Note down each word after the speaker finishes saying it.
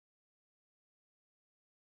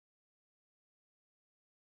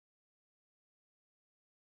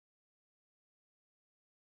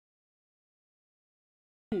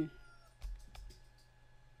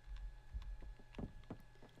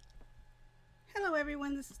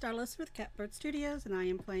everyone, this is Starless with Catbird Studios and I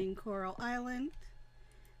am playing Coral Island.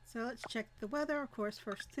 So let's check the weather. Of course,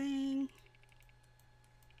 first thing,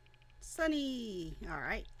 sunny.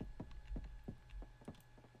 Alright.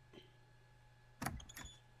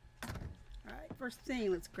 Alright, first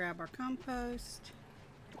thing, let's grab our compost.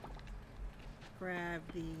 Grab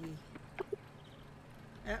the...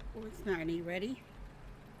 oh, it's not any ready.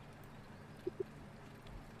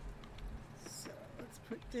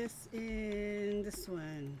 Put this in this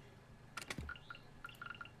one.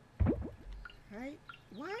 Right?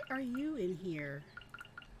 Why are you in here?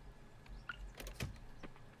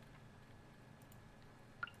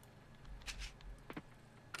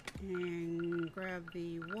 And grab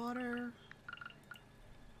the water.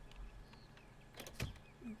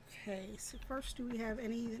 Okay, so first, do we have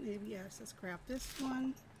any? Yes, let's grab this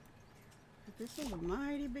one. This is a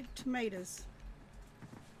mighty big tomatoes.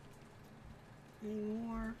 Any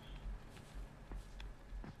more?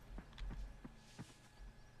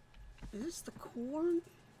 Is this the corn?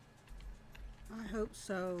 I hope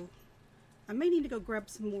so. I may need to go grab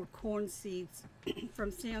some more corn seeds from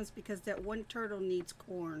Sam's because that one turtle needs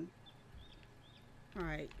corn.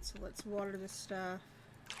 Alright, so let's water this stuff.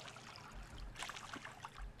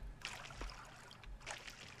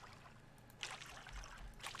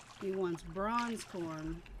 He wants bronze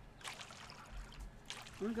corn.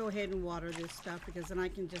 I'm going to go ahead and water this stuff because then I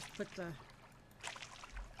can just put the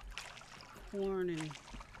corn and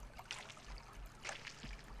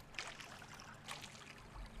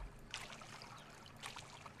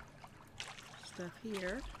stuff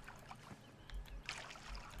here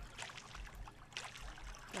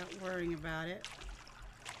without worrying about it.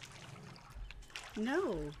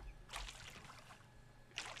 No.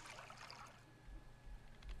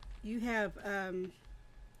 You have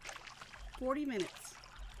 40 minutes.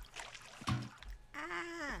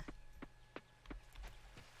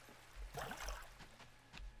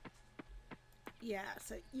 Yeah,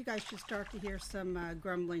 so you guys should start to hear some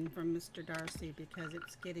grumbling from Mr. Darcy because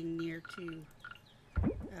it's getting near to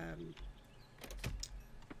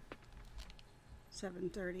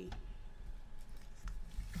 7:30.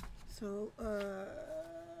 So,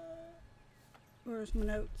 where's my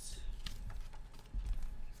notes?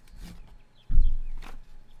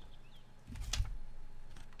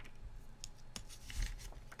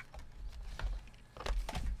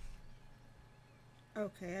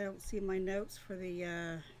 Okay, I don't see my notes for the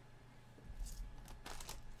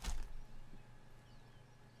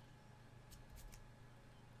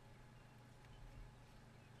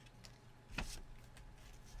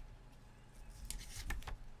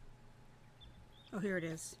oh, here it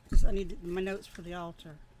is. I need my notes for the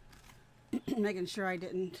altar. Making sure I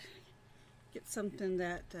didn't get something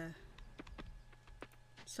that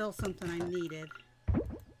sell something I needed.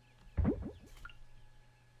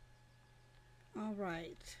 All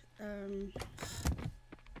right.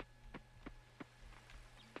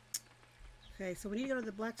 Okay, so we need to go to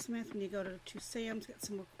the blacksmith. We need to go to Sam's, get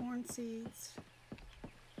some more corn seeds.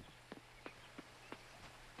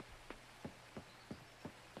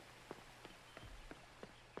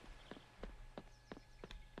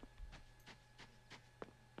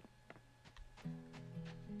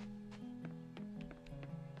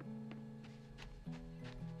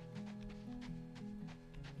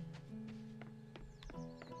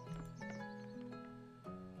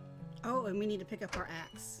 Oh, and we need to pick up our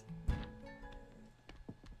axe.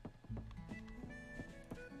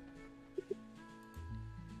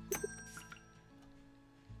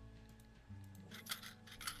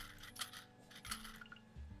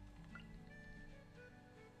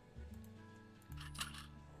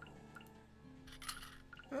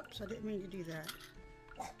 Oops, I didn't mean to do that.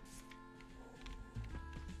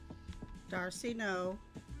 Darcy, no.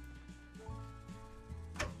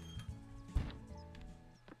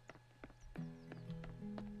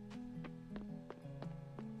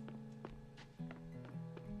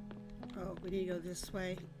 Oh, we need to go this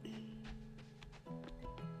way.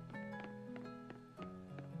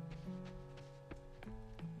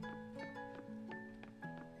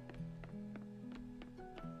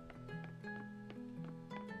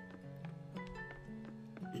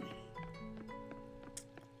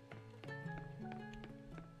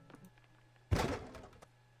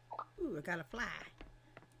 Ooh, I got a fly.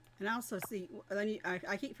 And also, see,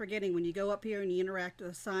 I keep forgetting when you go up here and you interact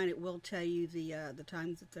with a sign, it will tell you the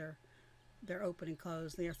times that they're open and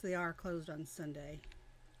closed. They are closed on Sunday.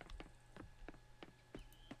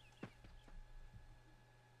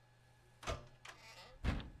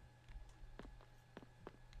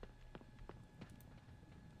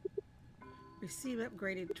 Receive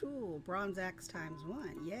upgraded tool, bronze axe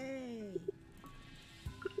 ×1. Yay!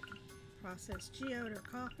 Processed geode or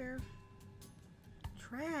copper.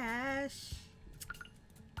 Trash.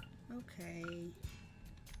 Okay.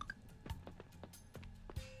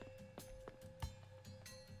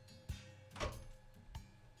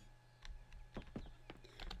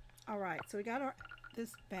 All right, so we got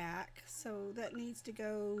this back, so that needs to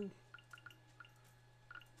go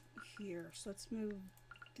here. So let's move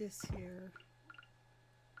this here.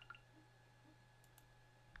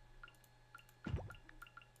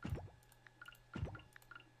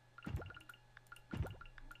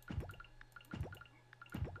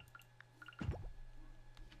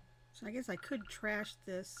 So I guess I could trash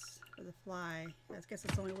this for the fly. I guess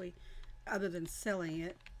that's the only way other than selling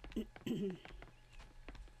it.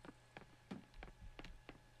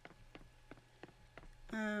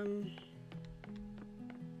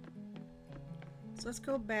 So let's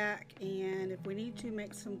go back, and if we need to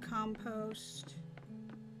make some compost.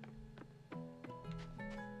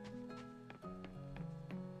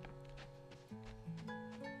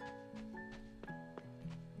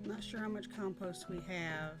 Not sure how much compost we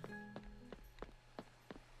have.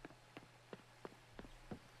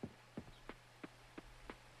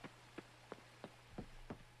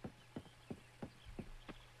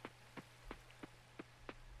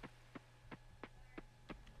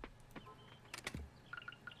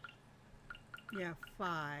 Yeah,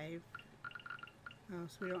 5. Oh,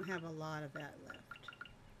 so we don't have a lot of that left.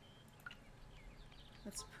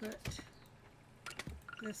 Let's put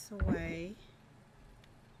this away.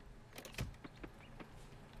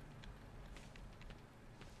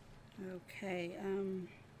 Okay,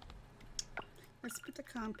 let's put the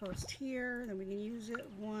compost here, then we can use it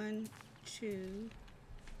 1, 2,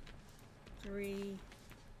 3,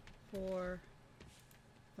 4,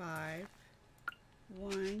 5.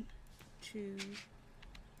 1, 2,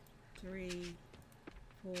 3,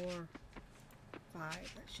 4, 5.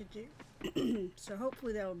 That should do. So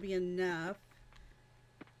hopefully that will be enough.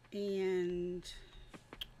 And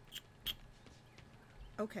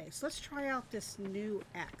okay, so let's try out this new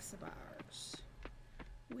axe of ours.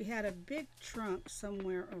 We had a big trunk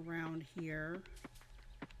somewhere around here.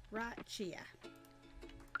 Right here.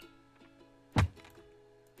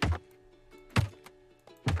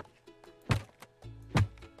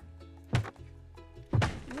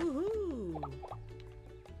 Woohoo!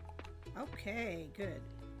 Okay, good.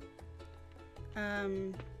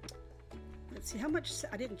 Let's see how much.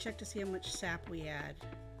 I didn't check to see how much sap we had.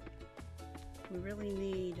 We really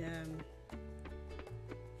need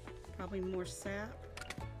probably more sap.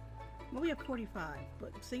 Well, we have 45,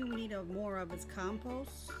 but the thing we need more of is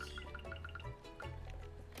compost.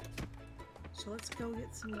 So let's go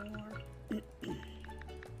get some more.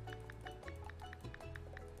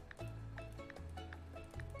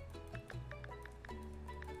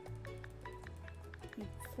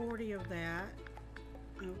 40 of that.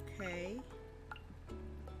 Okay.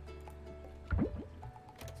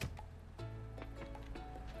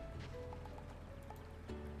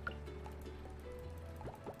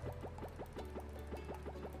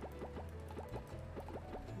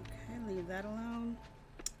 Leave that alone.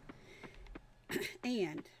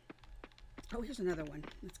 And oh, here's another one.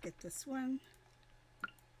 Let's get this one.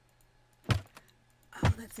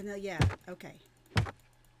 Oh, that's another. Yeah, okay.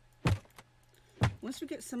 Once we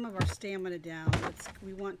get some of our stamina down,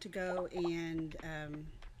 we want to go and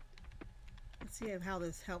let's see how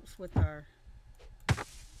this helps with our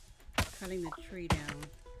cutting the tree down.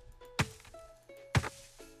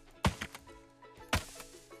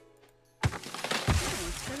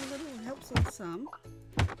 Helps with some.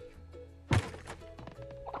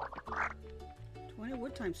 20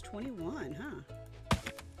 wood times 21, huh?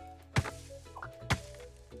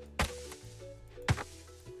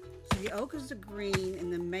 So the oak is the green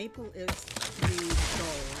and the maple is the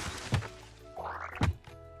gold.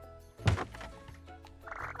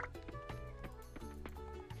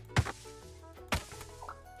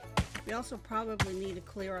 We also probably need to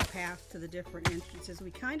clear a path to the different entrances.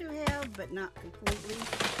 We kind of have, but not completely.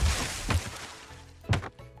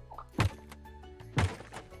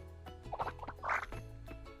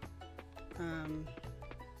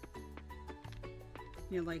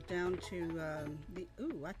 You know, like down to the,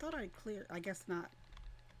 ooh, I thought I'd clear, I guess not.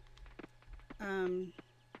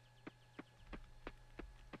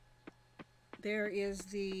 There is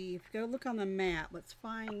the, if you go look on the map, let's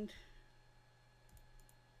find,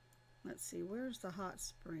 let's see, where's the hot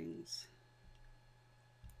springs?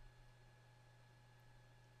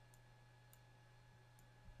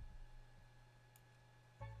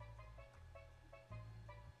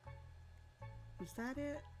 Is that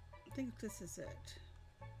it? I think this is it.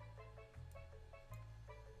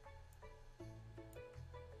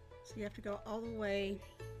 So you have to go all the way.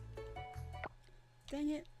 Dang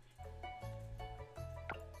it.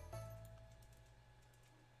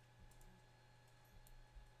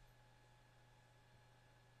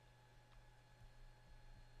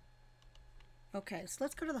 Okay, so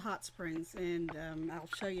let's go to the hot springs, and I'll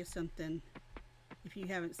show you something if you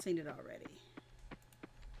haven't seen it already.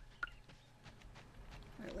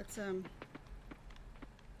 All right, let's put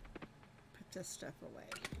this stuff away.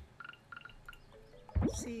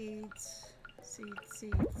 Seeds,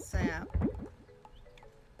 sap,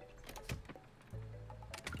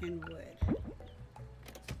 and wood.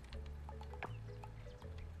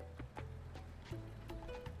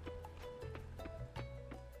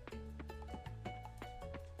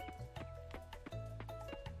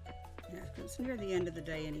 Yeah, it's near the end of the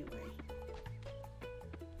day anyway.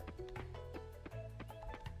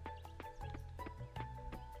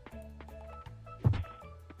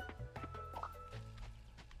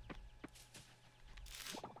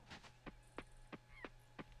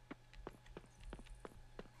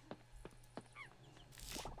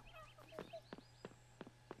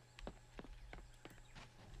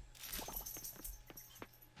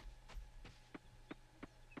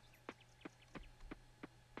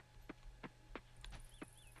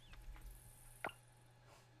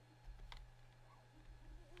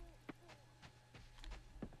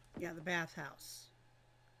 Yeah, the bathhouse.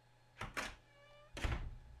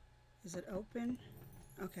 Is it open?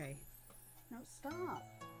 Okay. No, stop.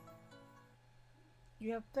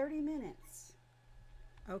 You have 30 minutes.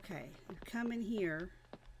 Okay, you come in here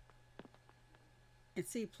and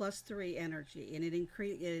see +3 energy, and it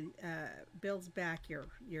builds back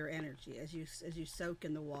your energy as you soak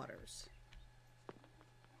in the waters.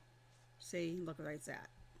 See, look where it's at.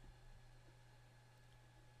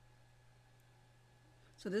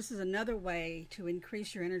 So this is another way to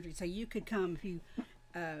increase your energy. So you could come, if you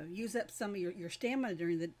use up some of your stamina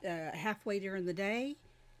during the halfway during the day,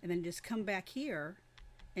 and then just come back here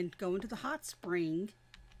and go into the hot spring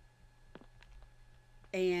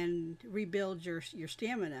and rebuild your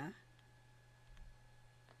stamina,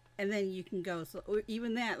 and then you can go. So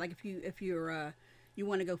even that, like if you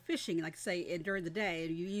want to go fishing, like say during the day,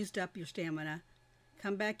 and you used up your stamina,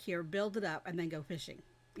 come back here, build it up, and then go fishing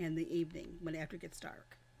in the evening when after it gets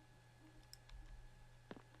dark.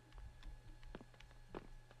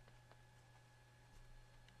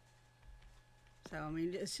 So I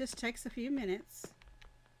mean, it just takes a few minutes.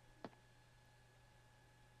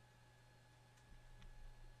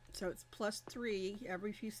 So it's +3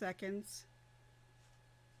 every few seconds.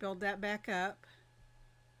 Build that back up.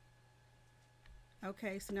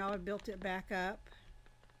 Okay, so now I've built it back up.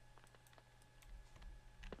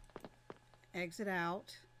 Exit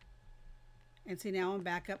out. And see, now I'm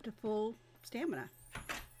back up to full stamina.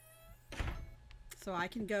 So I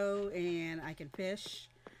can go and I can fish.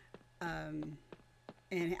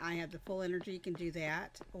 And I have the full energy, can do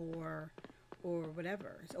that, or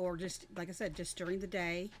whatever. Or just, like I said, just during the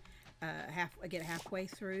day, I get halfway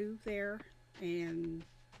through there, and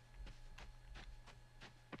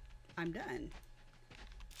I'm done.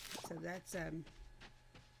 So that's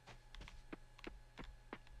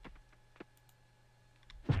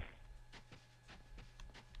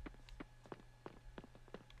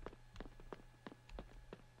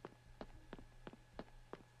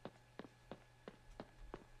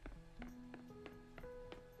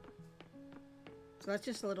so that's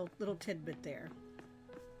just a little tidbit there.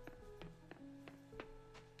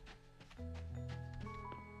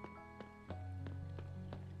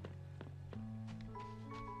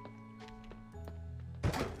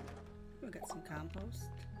 We've got some compost.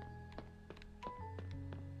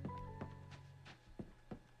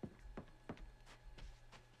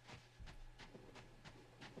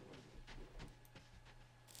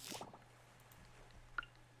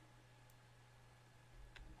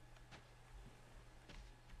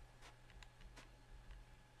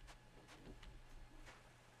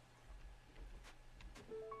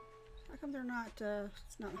 How come they're not,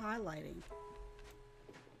 it's not highlighting?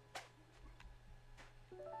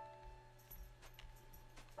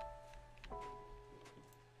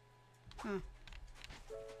 Huh.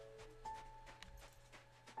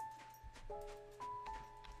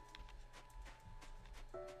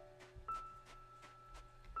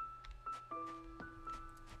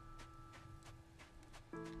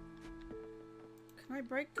 Can I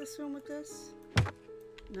break this one with this?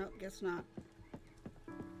 Nope, guess not.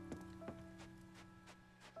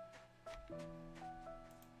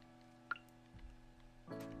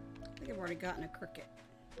 I think I've already gotten a cricket.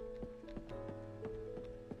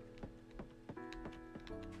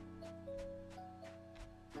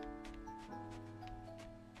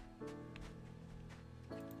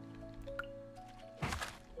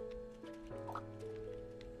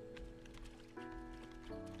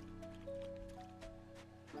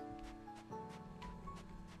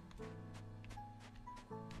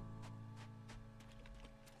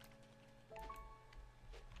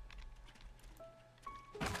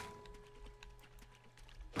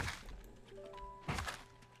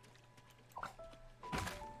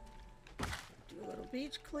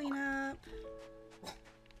 beach cleanup.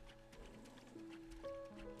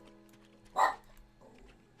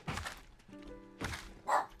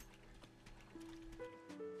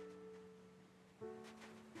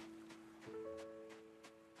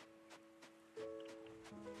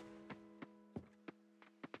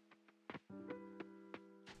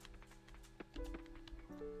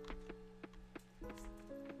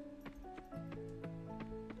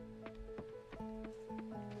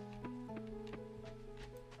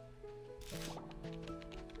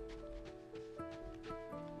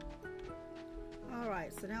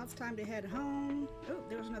 Alright, so now it's time to head home. Oh,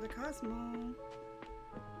 there's another Cosmo.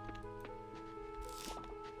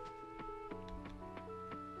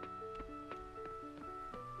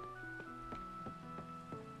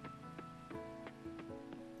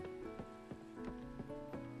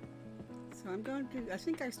 So I'm going to, I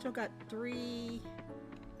think I still got 3.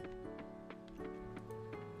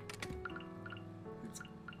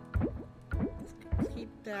 Let's keep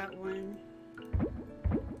that one.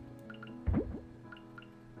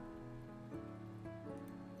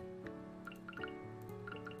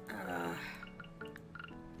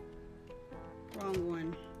 Wrong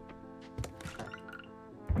one.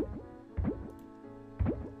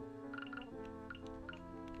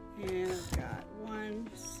 And I've got 1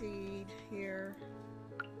 seed here.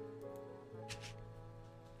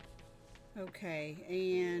 Okay,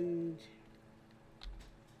 and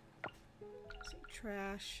let's see,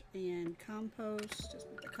 trash and compost. Just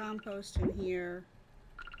put the compost in here,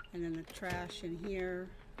 and then the trash in here.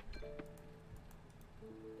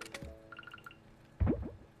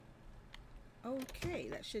 Okay,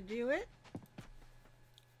 that should do it.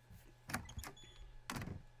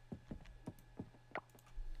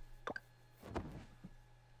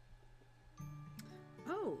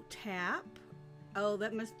 Oh, tap. Oh,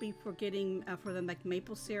 that must be for getting for the like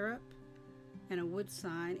maple syrup and a wood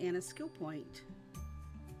sign and a skill point.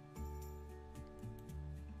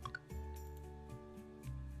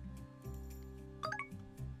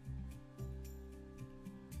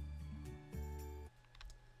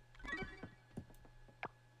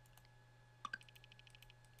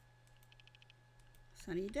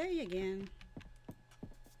 Sunny day again.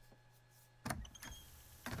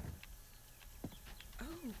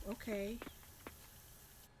 Oh, okay.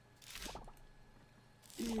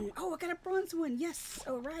 Oh, I got a bronze one. Yes.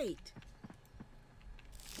 Oh, right.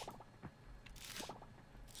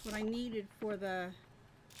 That's what I needed for the.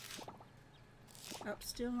 Oh,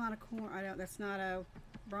 still not a corn. I don't. That's not a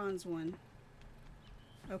bronze one.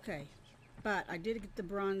 Okay, but I did get the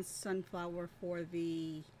bronze sunflower for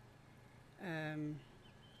the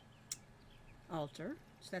altar,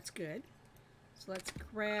 so that's good. So let's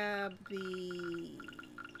grab the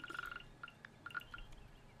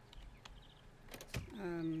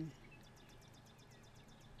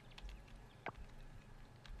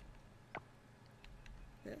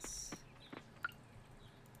this.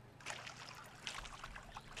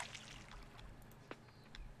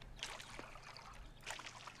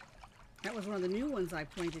 That was one of the new ones I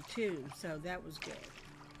planted too, so that was good.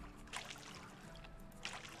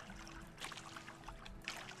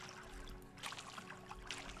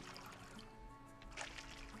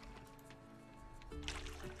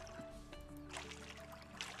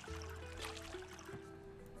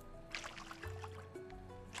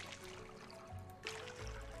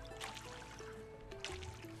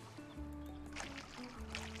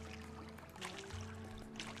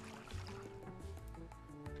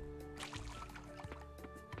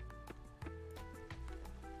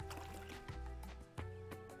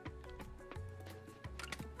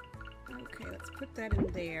 Okay, let's put that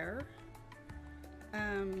in there.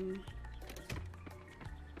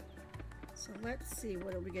 So let's see,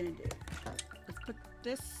 what are we gonna do? Let's put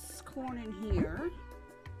this corn in here.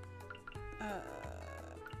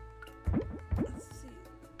 Let's see.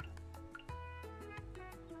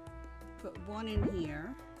 Put 1 in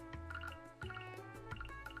here.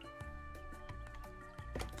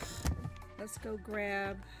 Let's go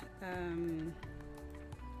grab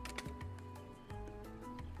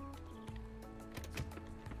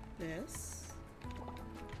this.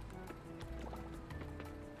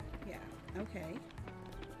 Yeah, okay.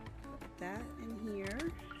 Put that in here.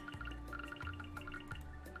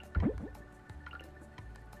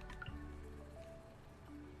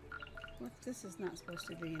 What? This is not supposed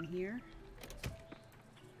to be in here.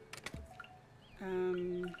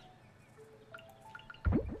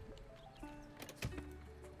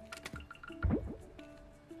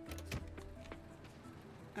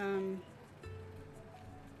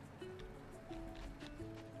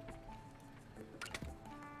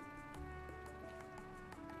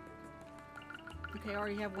 Okay, Okay, I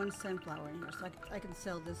already have one sunflower in here, so I can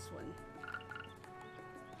sell this one.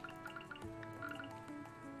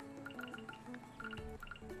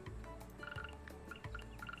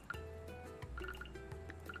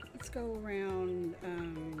 Let's go around.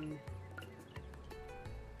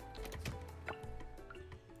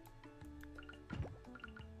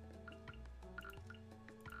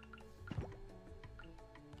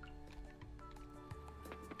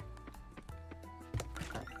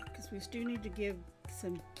 We still need to give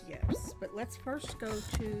some gifts, but let's first go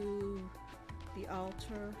to the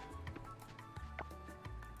altar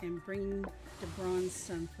and bring the bronze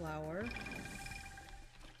sunflower.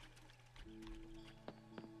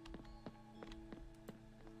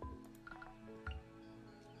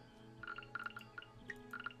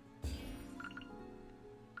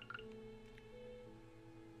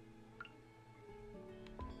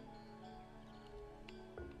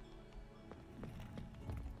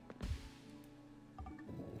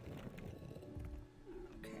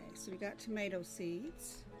 So we got tomato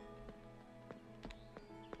seeds.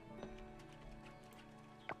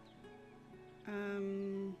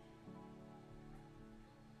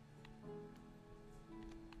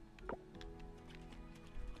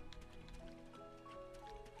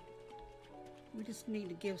 We just need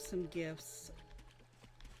to give some gifts.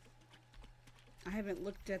 I haven't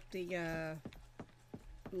looked at the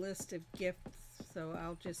list of gifts, so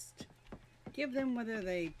I'll just give them whether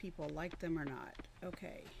people like them or not.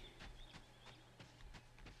 Okay.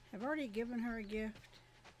 I've already given her a gift.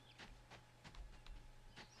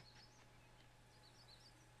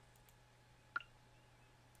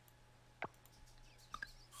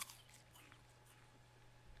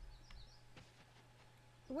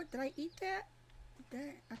 What, did I eat that?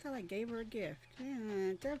 I thought I gave her a gift.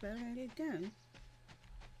 Yeah, definitely done.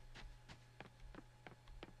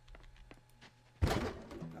 Oh,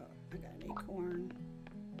 I got an acorn.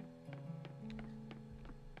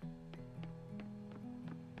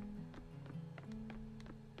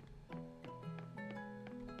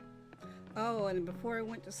 Oh, and before I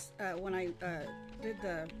went to when I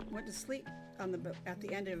went to sleep on at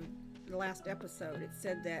the end of the last episode, it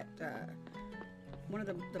said that one of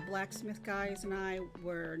the blacksmith guys and I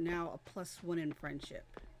were now a +1 in friendship.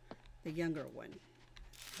 The younger one,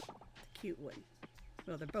 the cute one.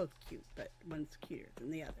 Well, they're both cute, but one's cuter than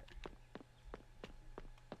the other.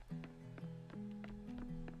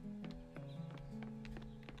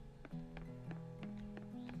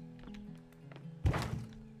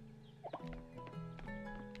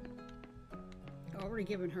 Already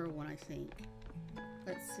given her one, I think.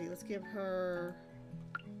 Let's see, let's give her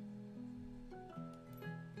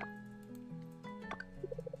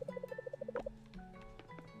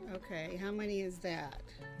okay, how many is that?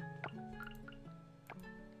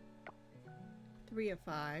 3 of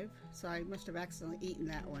 5, so I must have accidentally eaten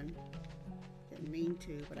that one. Didn't mean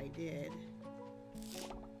to, but I did.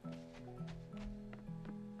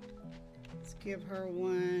 Let's give her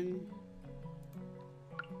one.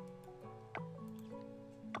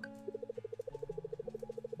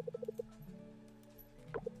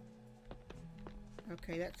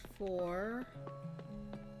 Okay, that's 4.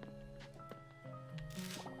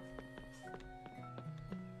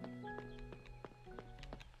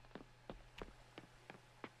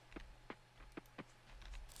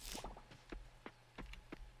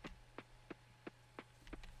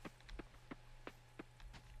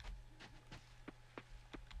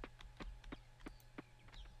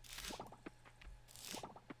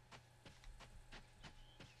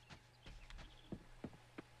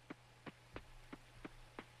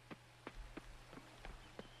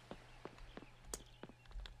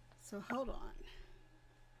 So hold on.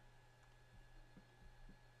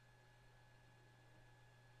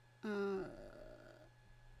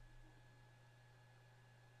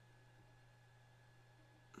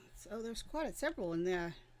 So there's quite several in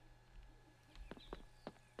there.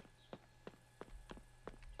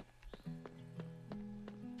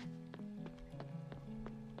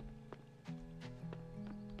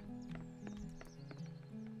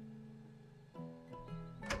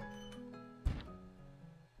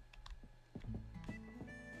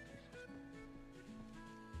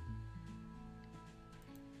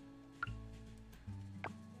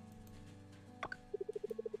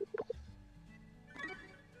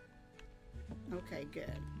 Okay,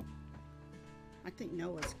 good. I think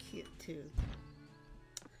Noah's cute too.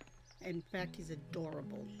 In fact, he's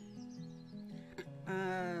adorable.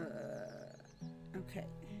 Okay.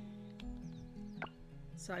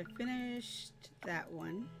 So I finished that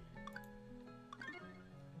one.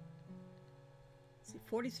 Let's see,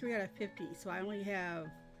 43 out of 50. So I only have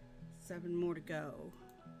 7 more to go.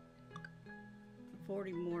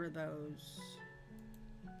 40 more of those.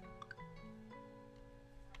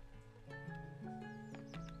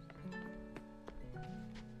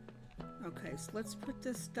 Okay, so let's put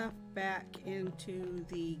this stuff back into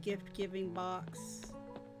the gift giving box.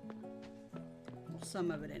 Well, some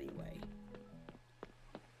of it anyway.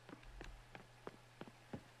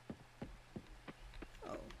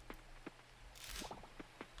 Oh.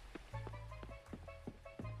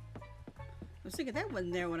 I was thinking that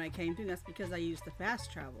wasn't there when I came through. That's because I used the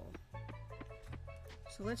fast travel.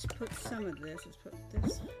 So let's put some of this. Let's put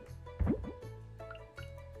this.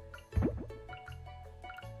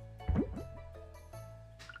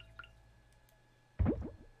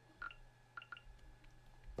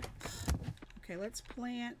 Okay, let's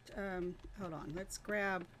plant, hold on, let's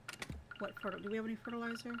grab, do we have any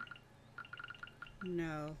fertilizer?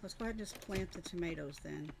 No, let's go ahead and just plant the tomatoes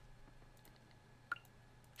then.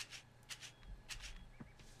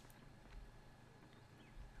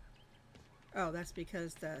 Oh, that's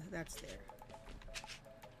because that's there.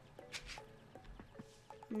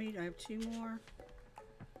 I have 2 more.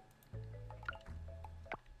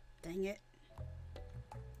 Dang it.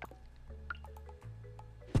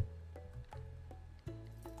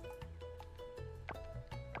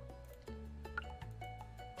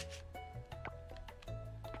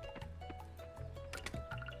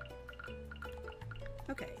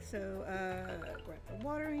 Okay, so grab the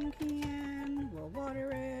watering can, we'll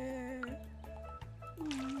water it.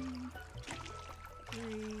 1, 3.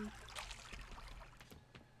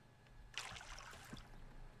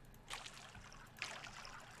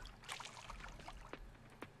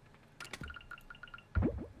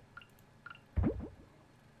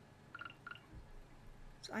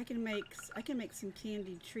 So I can make some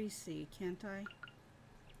candied tree seed, can't I?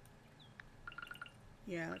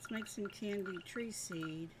 Yeah, let's make some candied tree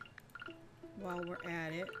seed while we're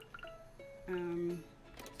at it.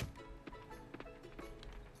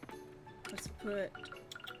 Let's put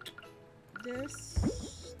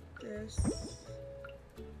this.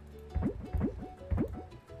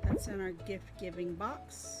 That's in our gift giving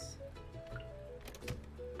box.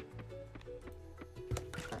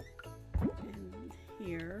 And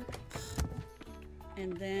here.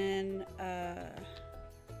 And then,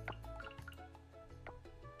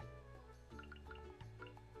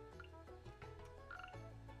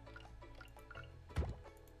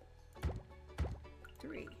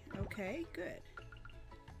 okay, good.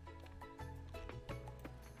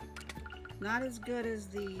 Not as good as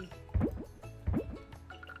the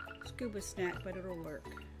scuba snack, but it'll work.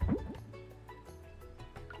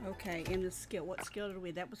 Okay, and the skill. What skill did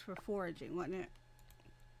we? That was for foraging, wasn't it?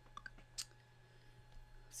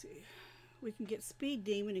 Let's see. We can get Speed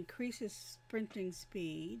Demon, increases sprinting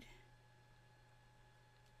speed.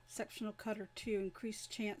 Exceptional Cutter 2, increased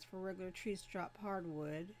chance for regular trees to drop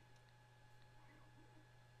hardwood.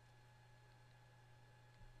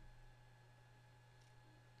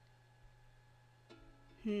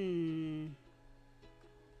 Hmm.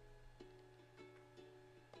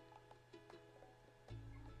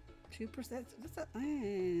 That's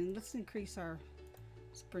let's increase our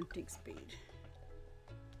sprinting speed.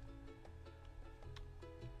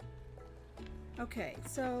 Okay,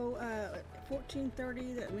 so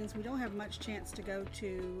 14:30. That means we don't have much chance to go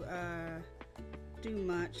to do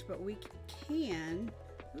much, but we can.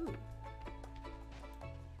 Ooh.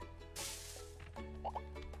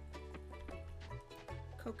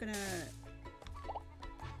 Coconut.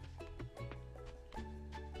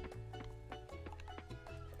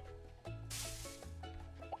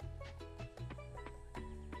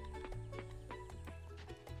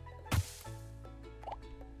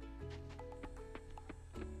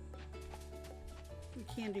 We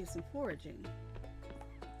can do some foraging.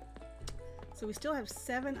 So we still have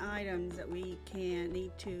 7 items that we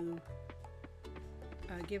need to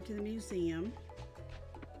give to the museum.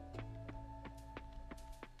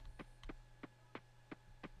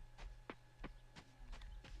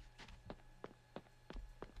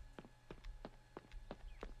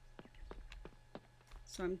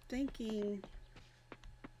 So I'm thinking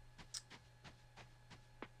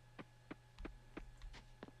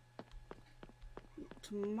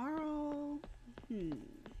tomorrow,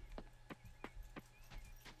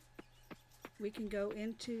 we can go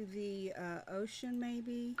into the ocean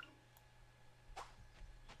maybe.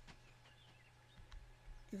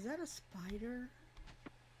 Is that a spider?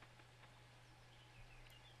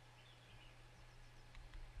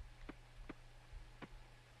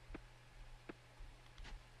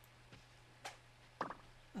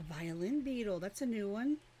 A violin beetle, that's a new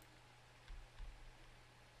one.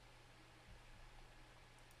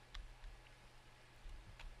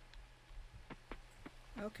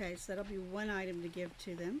 Okay, so that'll be one item to give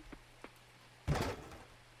to them.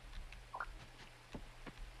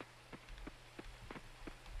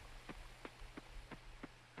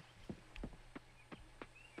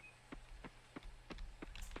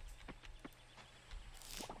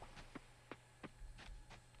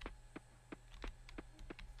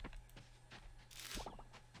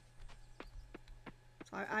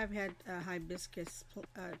 I've had hibiscus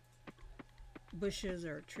bushes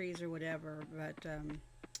or trees or whatever, but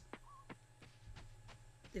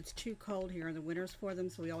it's too cold here in the winters for them,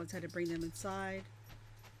 so we always had to bring them inside.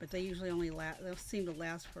 But they usually only they'll seem to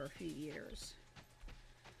last for a few years,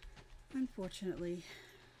 unfortunately.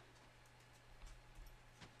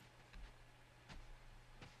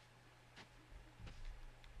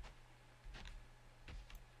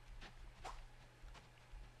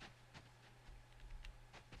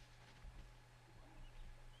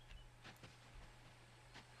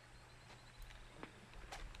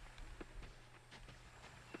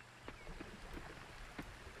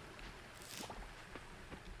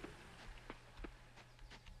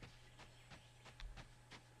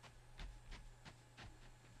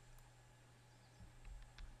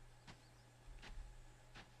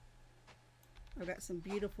 I've got some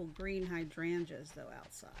beautiful green hydrangeas though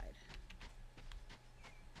outside.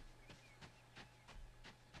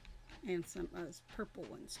 And some purple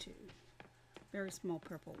ones too. Very small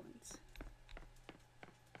purple ones.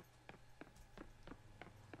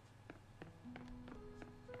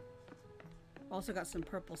 Also got some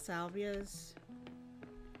purple salvias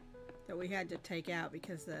that we had to take out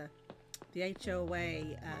because the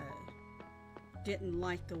HOA didn't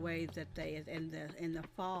like the way that they in the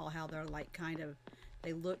fall, how they're like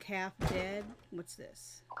they look half dead. What's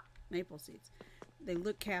this? Maple seeds. They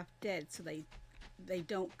look half dead, so they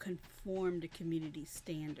don't conform to community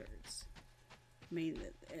standards. I mean,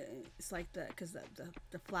 it's like because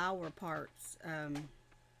the flower parts,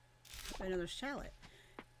 another shallot,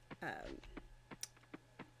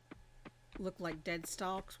 look like dead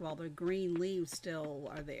stalks while the green leaves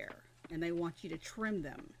still are there, and they want you to trim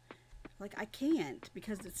them. Like, I can't,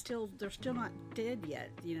 because they're still not dead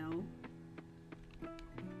yet, you know.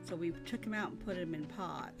 So we took them out and put them in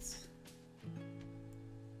pots.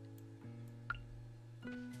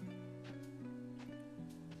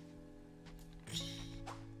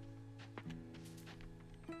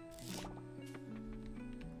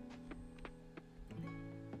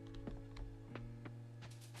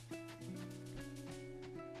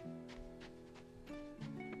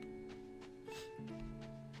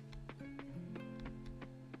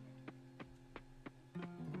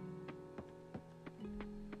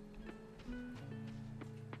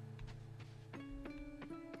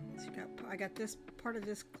 I got this part of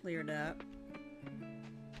this cleared up.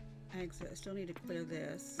 I still need to clear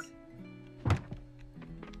this.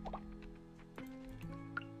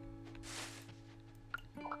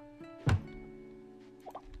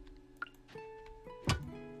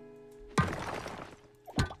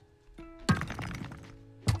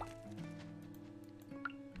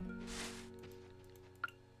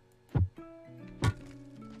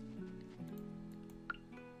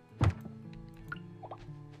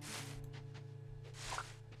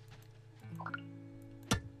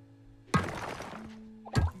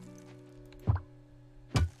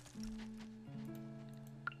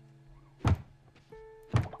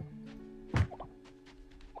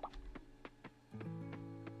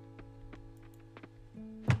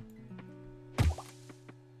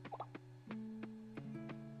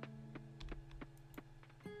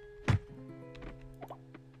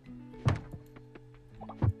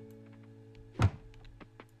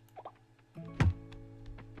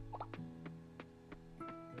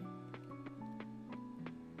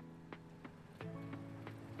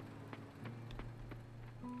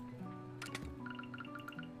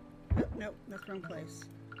 Nope, that's wrong place.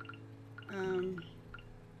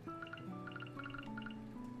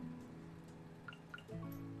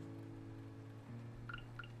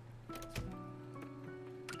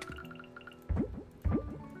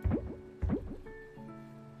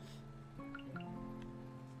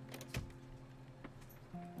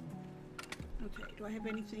 Okay, do I have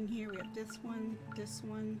anything here? We have this one, this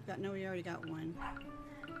one. No, we already got one.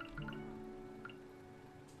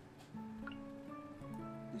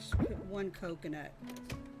 Let's put one coconut.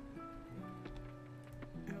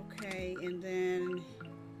 Okay, and then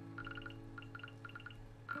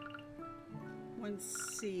one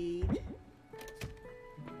seed.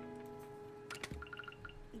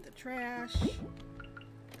 In the trash.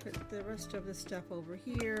 Put the rest of the stuff over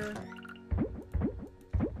here.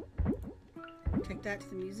 Take that to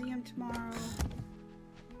the museum tomorrow.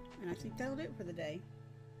 And I think that'll do it for the day.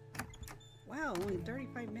 wow, only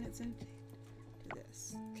 35 minutes into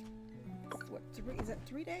this. What, is that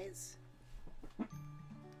 3 days?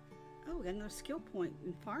 Oh, we got another skill point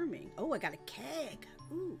in farming. Oh, I got a keg.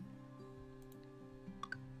 Ooh.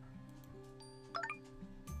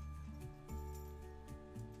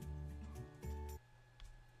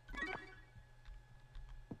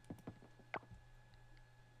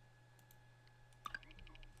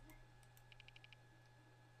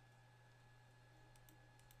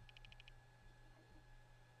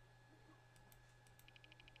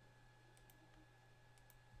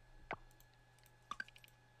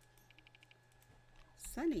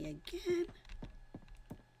 Sunny again.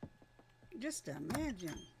 Just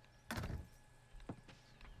imagine.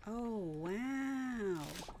 Oh, wow.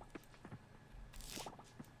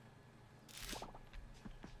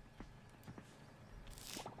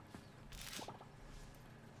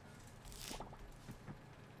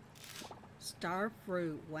 Star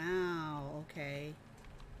fruit. Wow. Okay.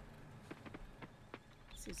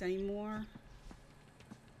 See if there's any more.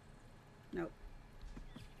 Nope.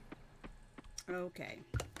 Okay.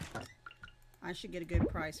 I should get a good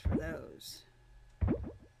price for those.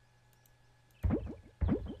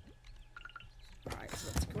 Alright, so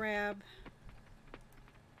let's grab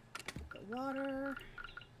the water.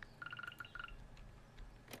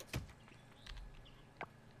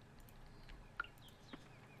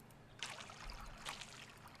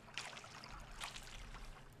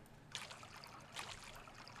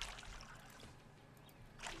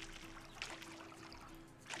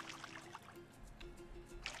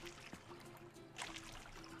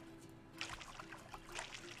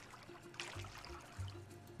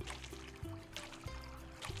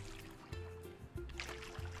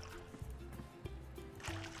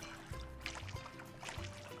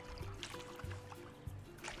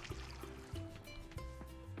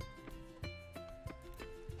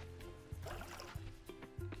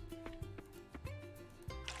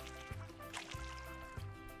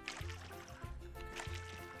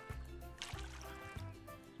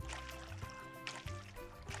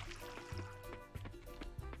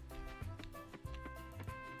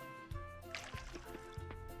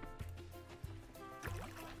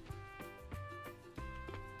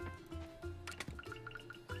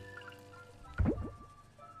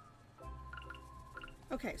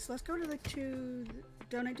 Okay, so let's go to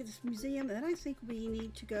donate to this museum, and then I think we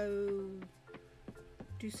need to go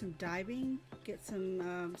do some diving, get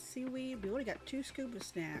some seaweed. We only got 2 scuba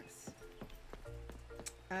snacks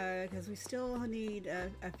because we still need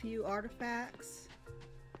a few artifacts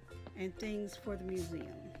and things for the museum.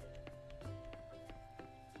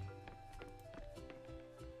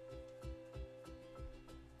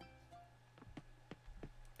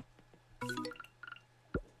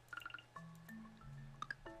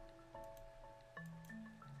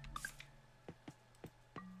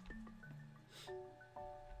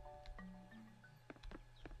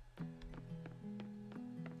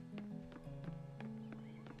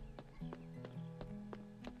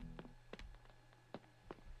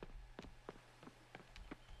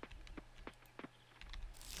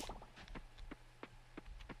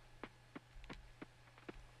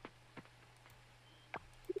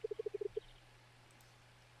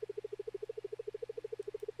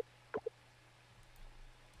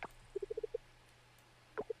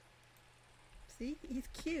 See, he's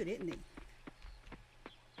cute, isn't he?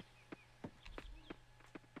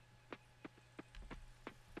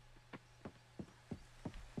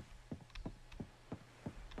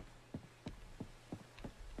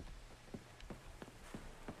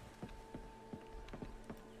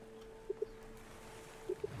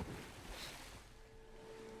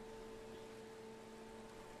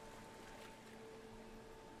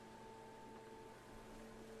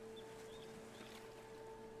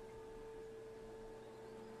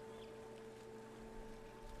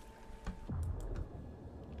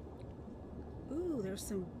 Ooh, there's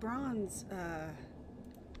some bronze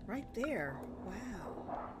right there.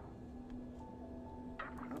 Wow.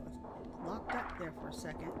 Oh, it's locked up there for a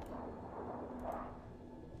second.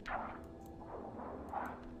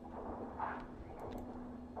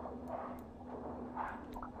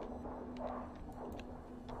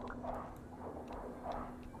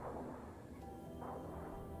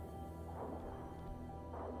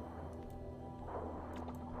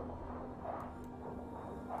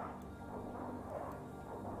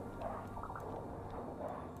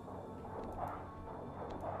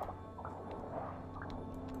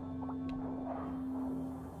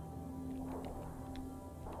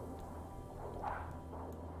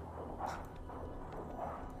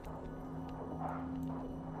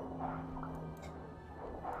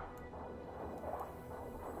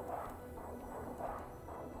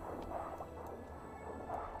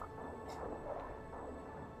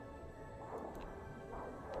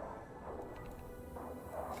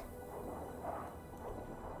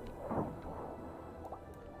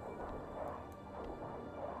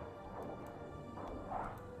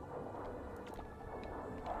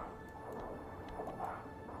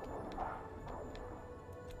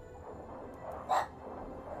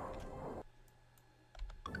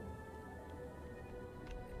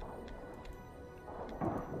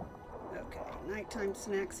 nighttime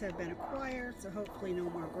snacks have been acquired, so hopefully no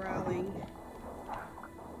more growling.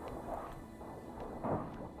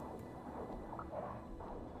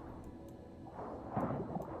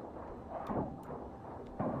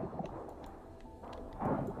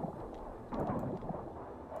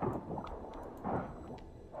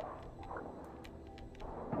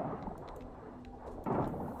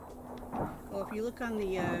 Well, if you look on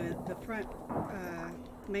the front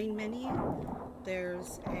main menu,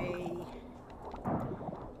 there's a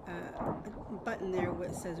button there where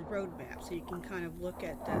it says roadmap, so you can kind of look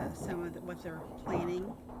at some of what they're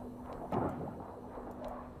planning.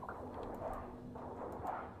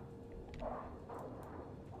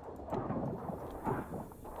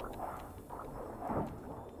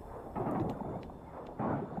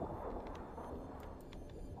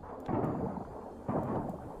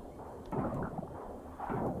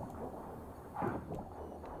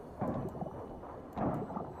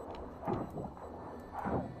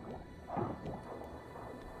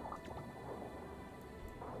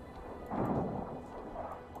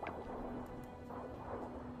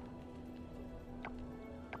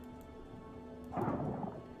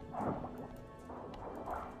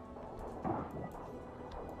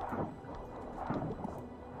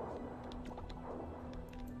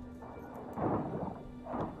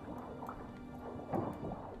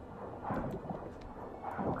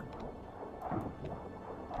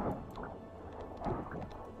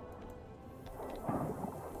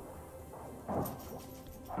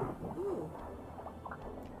 Ooh.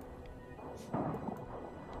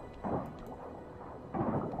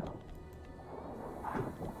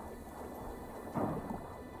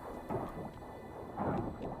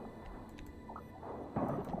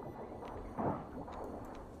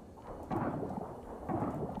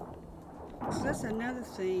 So that's another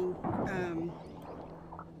thing.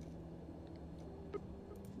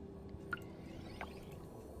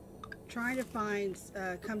 Trying to find,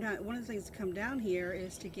 come down. One of the things to come down here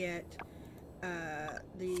is to get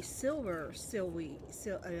the silver seaweed,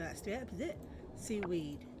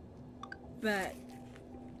 but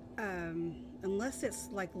unless it's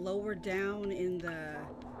like lower down in the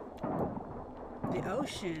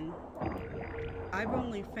ocean, I've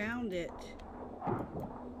only found it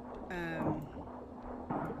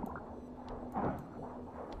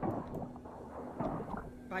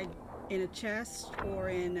by in a chest or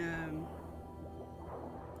in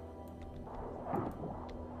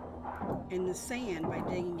the sand by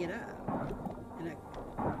digging it up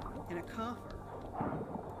in a coffer.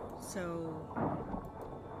 So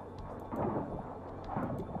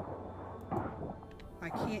I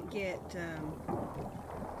can't get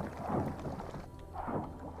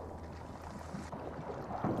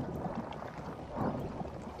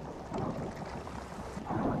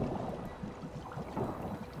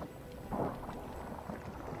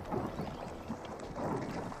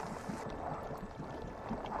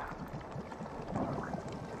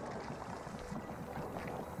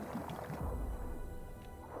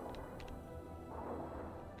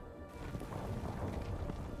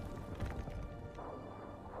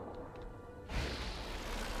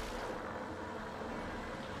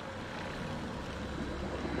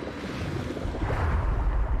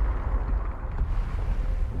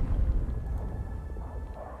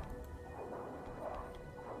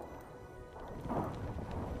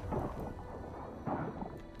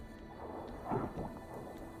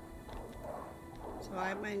so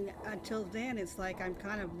I mean, until then, it's like I'm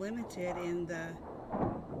kind of limited in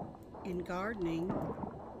gardening.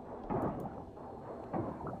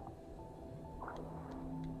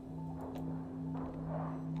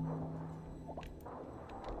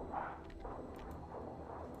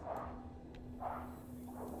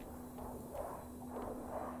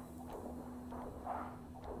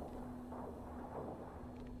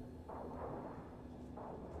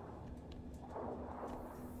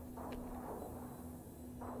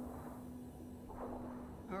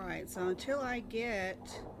 Alright, so until I get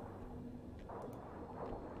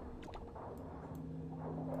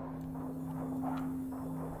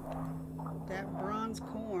that bronze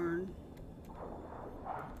corn,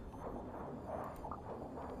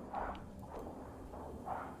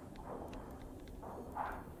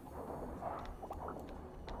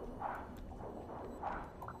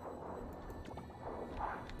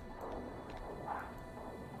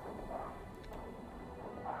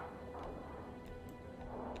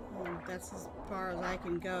 that's as far as I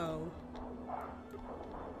can go.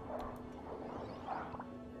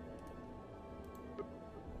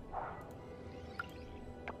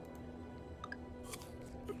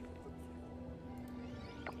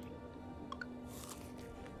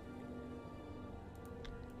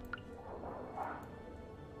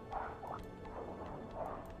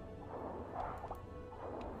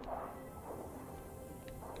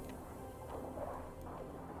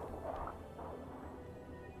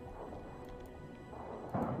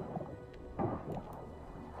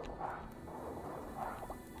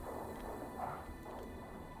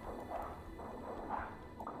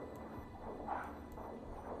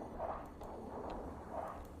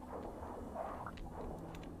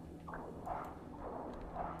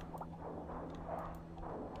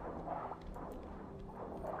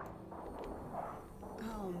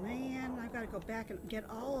 go back and get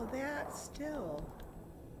all of that still.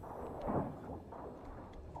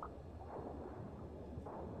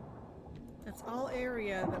 That's all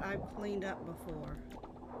area that I've cleaned up before.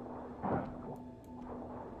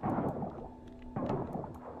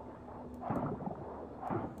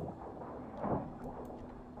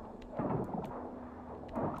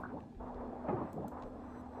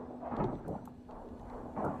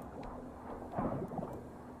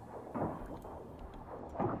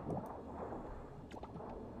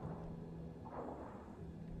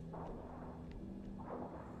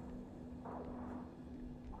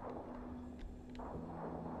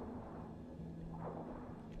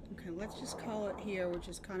 Okay, let's just call it here, which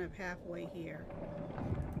is kind of halfway here,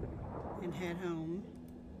 and head home.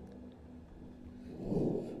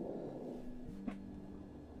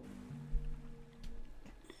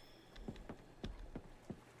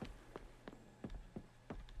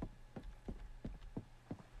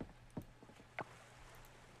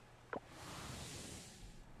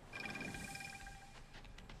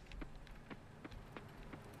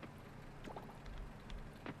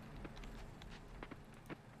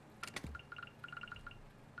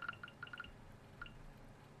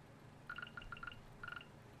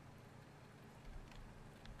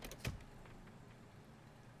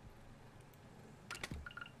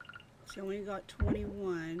 So we got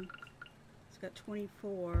 21. It's got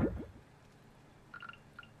 24.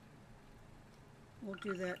 We'll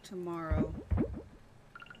do that tomorrow.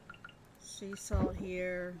 Sea salt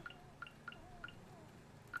here.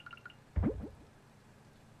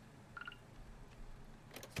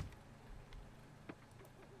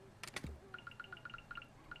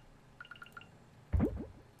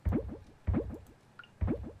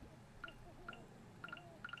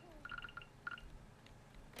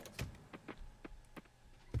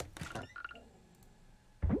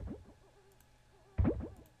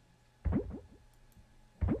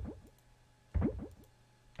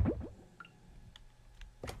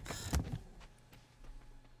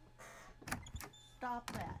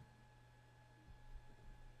 Stop that.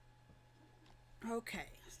 Okay,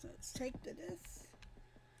 so let's take to this.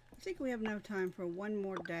 I think we have enough time for one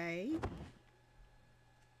more day.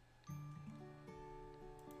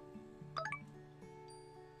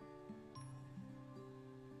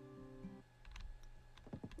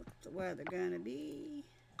 What's the weather gonna be?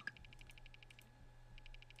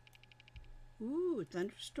 Ooh,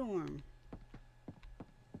 thunderstorm.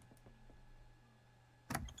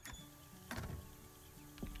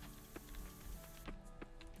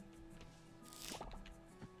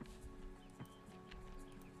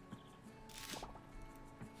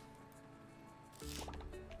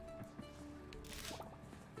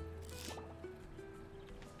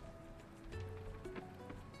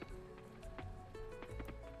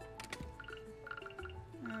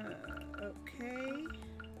 Okay.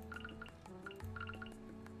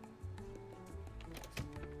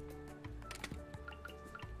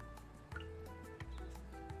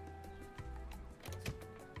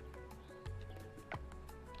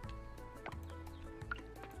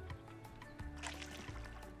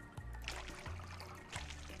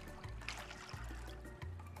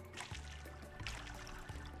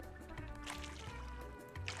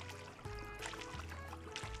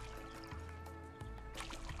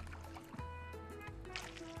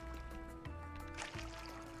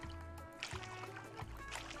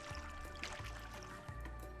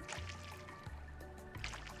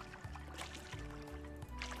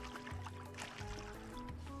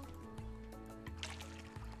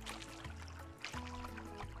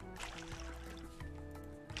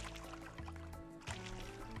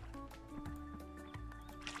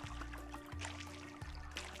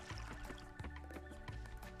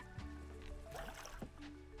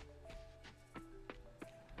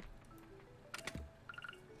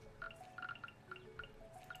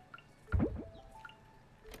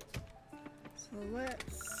 So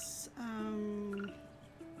let's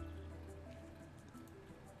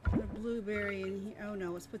put a blueberry in here. Oh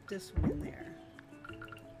no, let's put this one in there.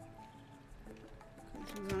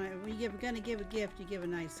 When you're gonna give a gift, you give a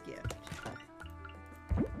nice gift.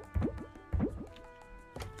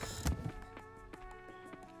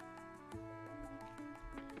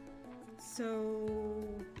 So,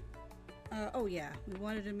 oh yeah, we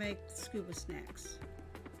wanted to make scuba snacks.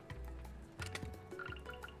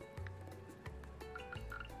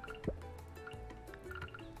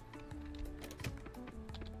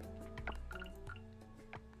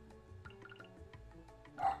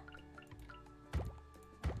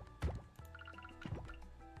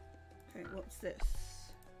 Okay, what's this?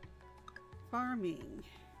 Farming.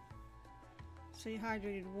 Stay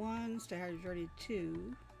hydrated 1, stay hydrated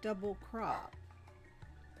 2. double crop.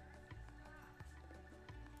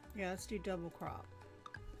 Yeah, let's do double crop.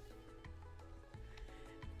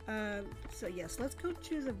 So yes, let's go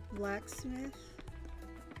choose a blacksmith.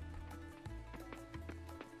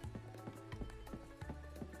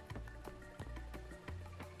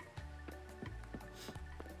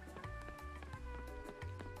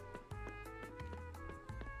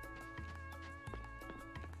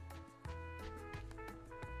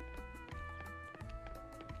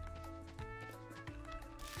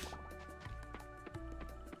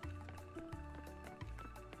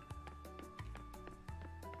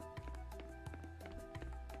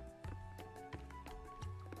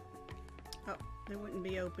 Oh, they wouldn't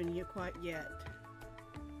be open yet quite yet.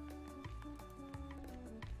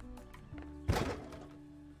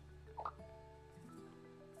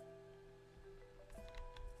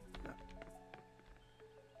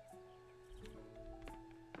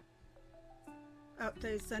 Oh,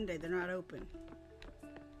 today's Sunday, they're not open.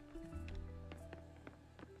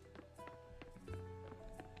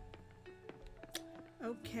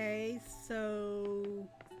 Okay, so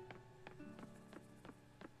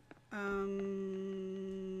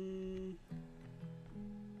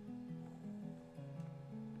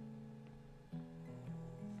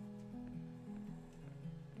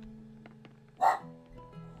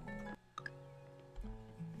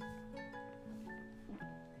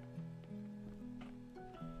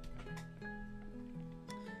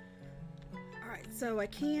so I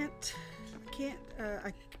can't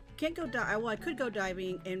go dive. Well, I could go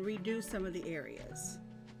diving and redo some of the areas.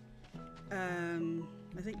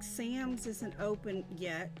 I think Sam's isn't open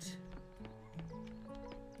yet.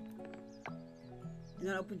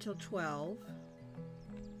 Not open till 12.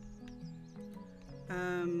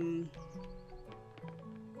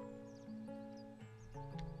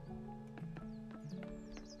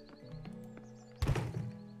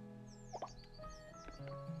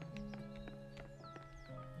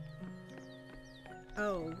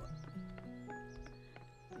 Oh,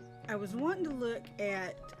 I was wanting to look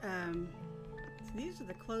at, so these are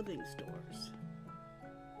the clothing stores.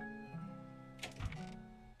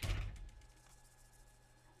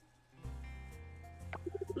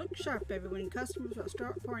 Look sharp, everyone. Customers will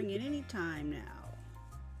start pouring in any time now.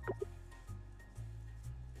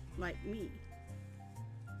 Like me.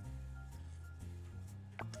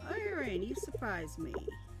 Oh, Erin, you surprised me.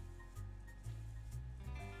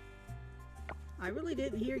 I really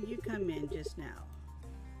didn't hear you come in just now.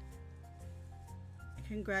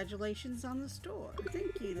 Congratulations on the store.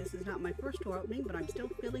 Thank you. This is not my first store opening, but I'm still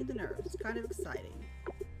feeling the nerves. It's kind of exciting.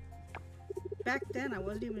 Back then, I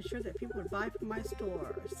wasn't even sure that people would buy from my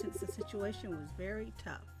store, since the situation was very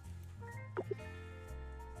tough.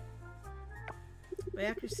 But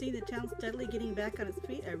after seeing the town steadily getting back on its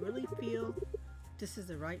feet, I really feel this is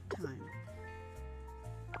the right time.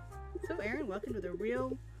 So, Erin, welcome to the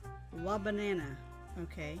Real La Banana.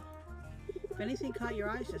 Okay. If anything caught your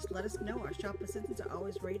eyes, just let us know. Our shop assistants are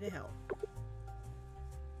always ready to help.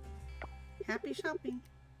 Happy shopping.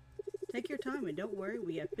 Take your time and don't worry,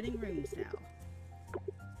 we have fitting rooms now.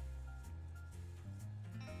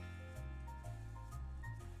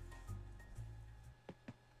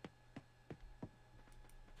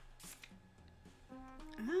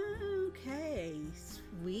 Okay,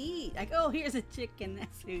 sweet. Like, oh, here's a chicken.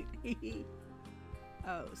 That's sweet.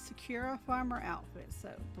 Oh, secure a farmer outfit. So,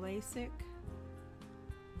 basic,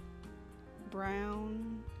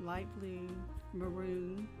 brown, light blue,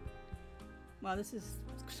 maroon. Well, this is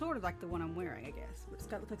sort of like the one I'm wearing, I guess. But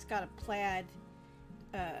it's got a plaid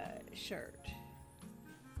shirt.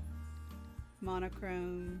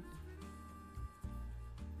 Monochrome.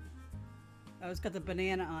 Oh, it's got the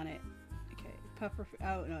banana on it. Okay, puffer.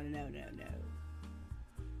 Oh, no.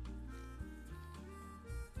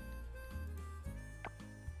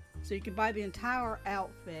 So you can buy the entire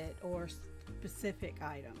outfit or specific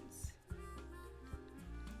items.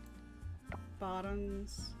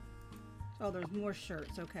 Bottoms. Oh, there's more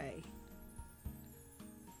shirts. Okay.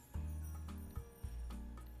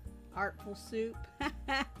 Artful soup.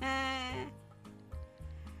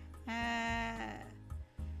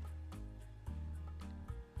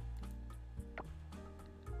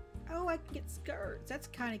 Oh, I can get skirts. That's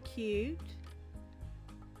kind of cute.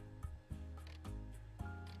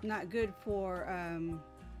 Not good for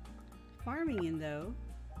farming in though.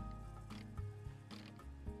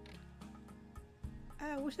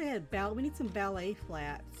 I wish they had we need some ballet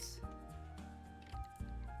flats.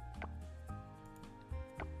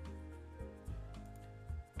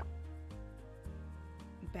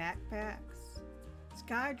 Backpacks.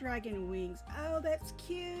 Sky dragon wings. Oh, that's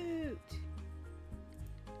cute.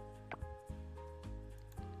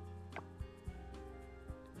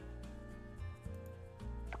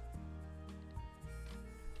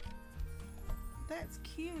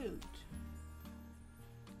 cute.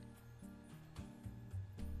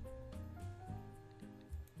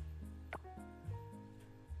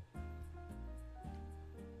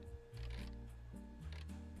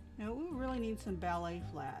 Now we really need some ballet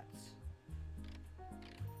flats.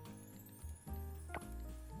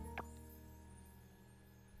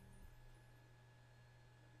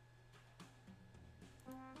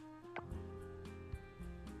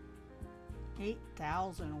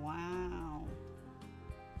 $8,000, wow.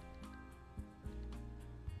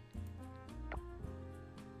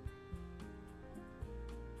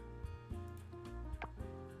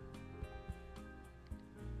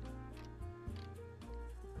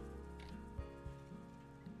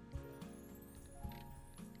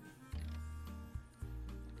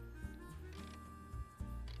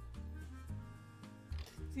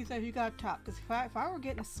 See, so you got a top, because if I were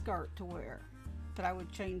getting a skirt to wear that I would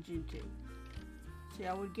change into, see,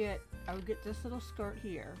 I would get this little skirt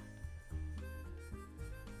here,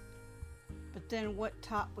 but then what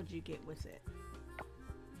top would you get with it?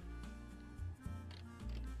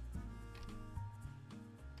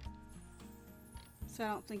 So I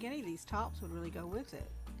don't think any of these tops would really go with it.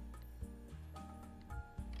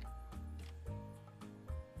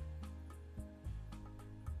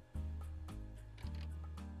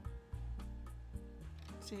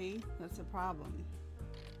 See, that's a problem.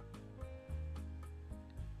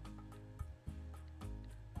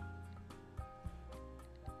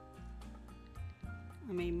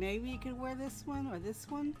 I mean, maybe you could wear this one or this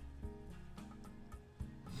one.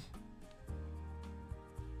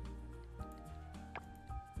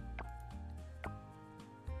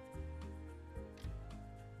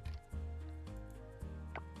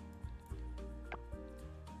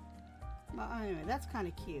 Well, anyway, that's kind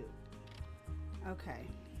of cute. Okay.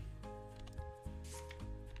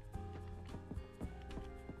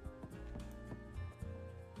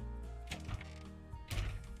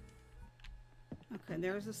 Okay,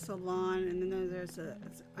 there's a salon, and then there's a,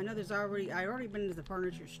 I know there's already, I already been to the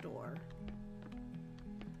furniture store.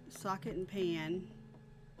 Socket and pan.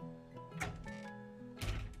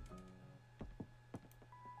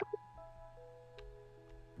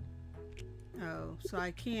 Oh, so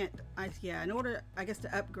I can't, yeah, in order, I guess,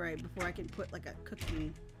 to upgrade before I can put like a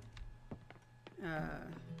cooking,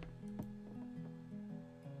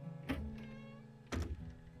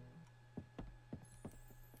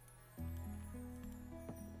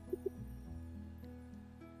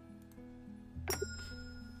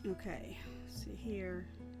 okay, see here.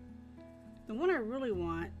 The one I really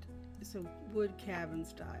want is a wood cabin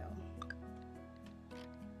style.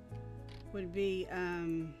 Would be,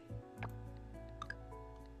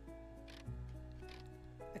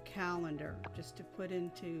 a calendar just to put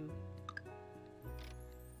into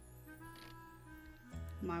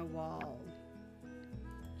my wall.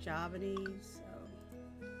 Javanese.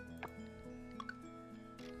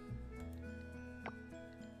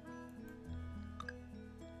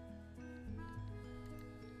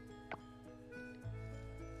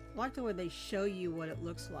 I like the way they show you what it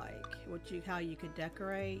looks like, how you could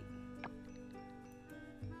decorate.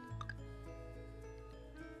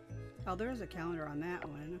 Oh, there's a calendar on that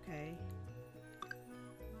one. Okay.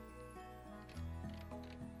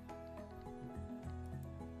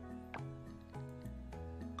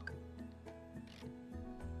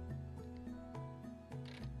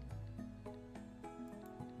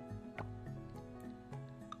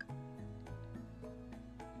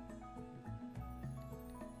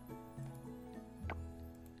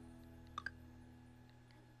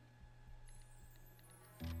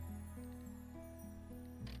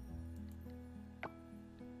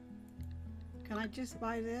 Can I just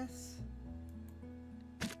buy this?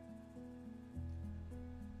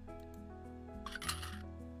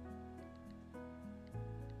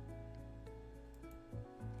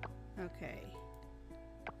 Okay.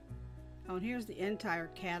 Oh, and here's the entire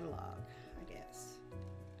catalog, I guess.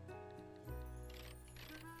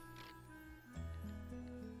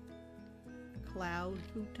 Cloud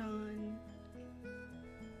futon.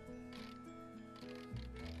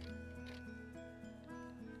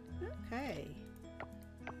 Okay.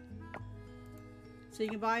 So you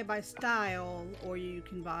can buy by style, or you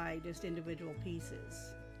can buy just individual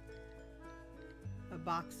pieces. A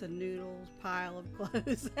box of noodles, pile of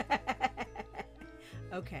clothes.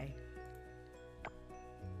 Okay.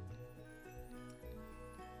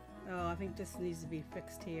 Oh, I think this needs to be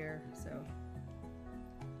fixed here, so.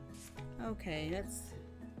 Okay, that's.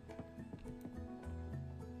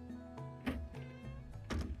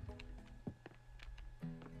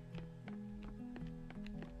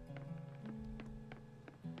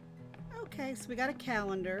 Okay, so we got a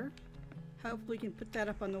calendar. Hopefully we can put that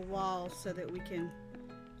up on the wall so that we can,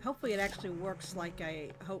 hopefully it actually works like I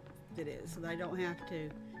hope it is, so that I don't have to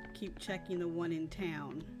keep checking the one in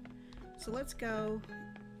town. So let's go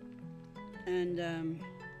and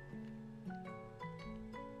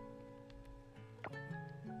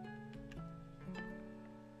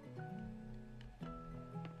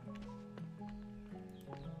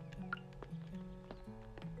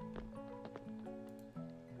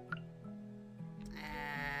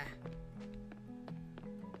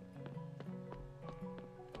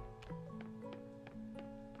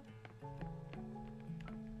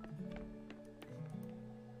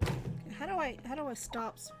how do I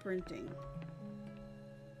stop sprinting?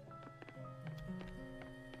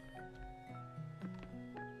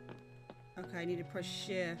 Okay, I need to push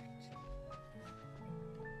shift.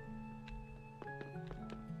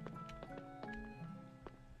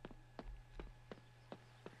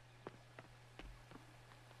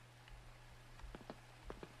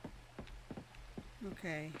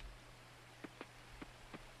 Okay.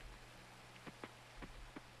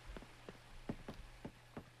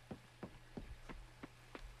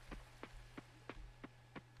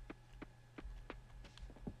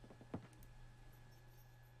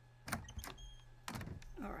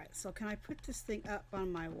 Alright, so can I put this thing up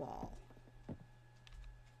on my wall? It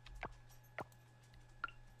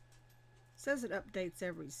says it updates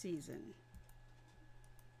every season.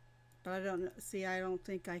 But I don't see, I don't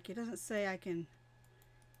think I can. It doesn't say I can.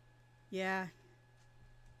 Yeah.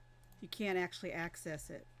 You can't actually access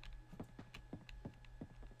it.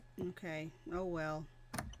 Okay. Oh well.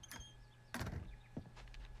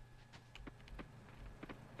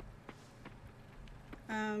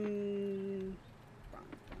 Bronze.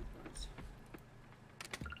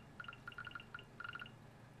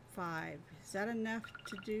 5. Is that enough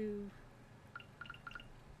to do?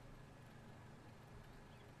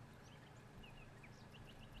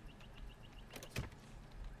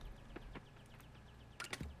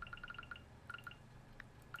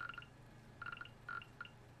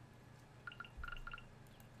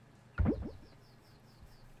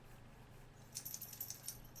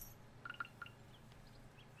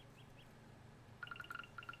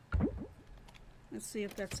 Let's see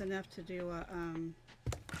if that's enough to do a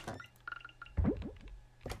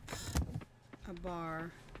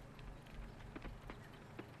bar.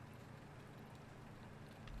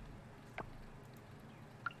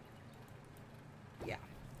 Yeah,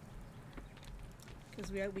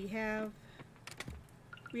 because we have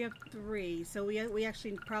 3, so we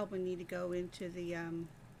actually probably need to go into the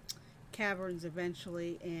caverns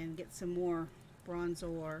eventually and get some more bronze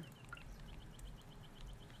ore.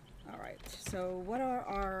 Alright, so what are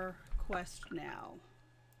our quests now?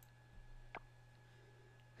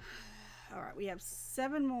 Alright, we have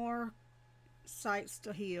 7 more sites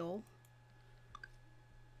to heal.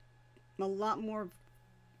 A lot more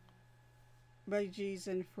veggies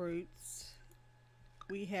and fruits.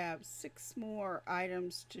 We have 6 more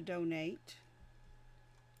items to donate.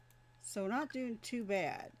 So not doing too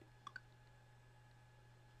bad.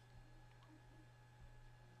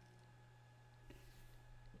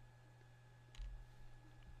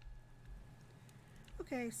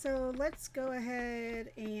 Okay, so let's go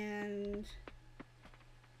ahead and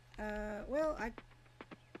well,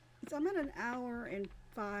 I'm at an hour and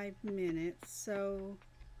 5 minutes, so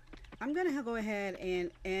I'm gonna go ahead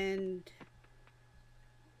and end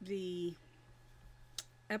the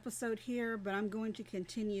episode here, but I'm going to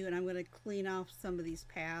continue and I'm going to clean off some of these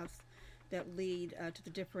paths that lead to the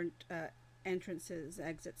different entrances,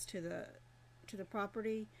 exits to the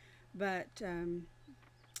property. But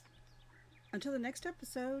until the next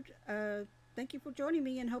episode, thank you for joining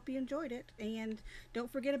me and hope you enjoyed it. And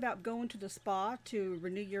don't forget about going to the spa to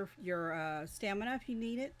renew your stamina if you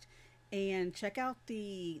need it. And check out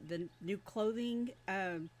the new clothing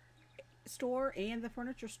store and the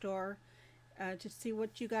furniture store to see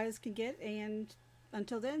what you guys can get. And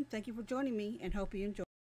until then, thank you for joining me and hope you enjoy.